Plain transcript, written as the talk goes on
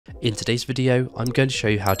In today's video, I'm going to show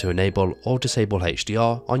you how to enable or disable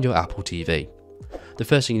HDR on your Apple TV. The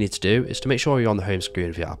first thing you need to do is to make sure you're on the home screen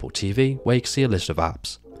of your Apple TV where you can see a list of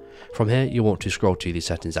apps. From here, you want to scroll to the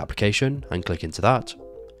settings application and click into that.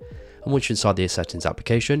 And once you're inside the settings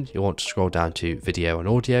application, you want to scroll down to video and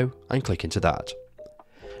audio and click into that.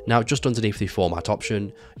 Now, just underneath the format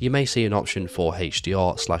option, you may see an option for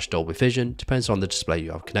HDR/Dolby Vision, depends on the display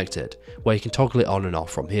you have connected, where you can toggle it on and off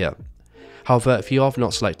from here. However, if you have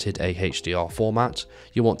not selected a HDR format,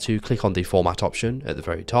 you want to click on the format option at the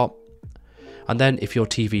very top. And then if your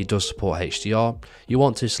TV does support HDR, you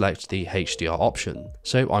want to select the HDR option.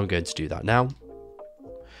 So I'm going to do that now.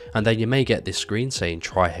 And then you may get this screen saying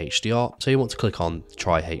try HDR, so you want to click on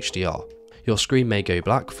try HDR. Your screen may go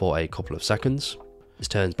black for a couple of seconds. This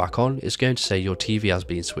turns back on, it's going to say your TV has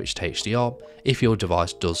been switched to HDR if your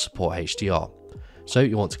device does support HDR. So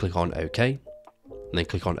you want to click on OK, and then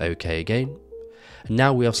click on OK again. And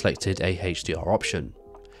now we have selected a HDR option.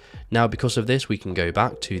 Now because of this, we can go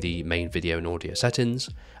back to the main video and audio settings,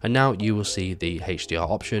 and now you will see the HDR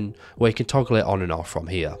option where you can toggle it on and off from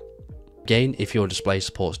here. Again, if your display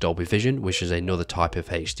supports Dolby Vision, which is another type of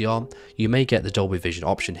HDR, you may get the Dolby Vision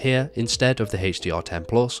option here instead of the HDR10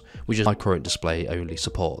 Plus, which is my current display only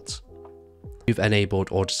supports. If you've enabled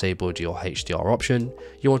or disabled your HDR option,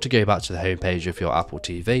 you want to go back to the home page of your Apple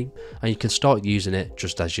TV and you can start using it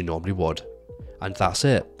just as you normally would. And that's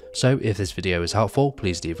it. So if this video is helpful,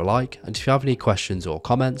 please leave a like, and if you have any questions or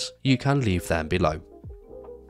comments, you can leave them below.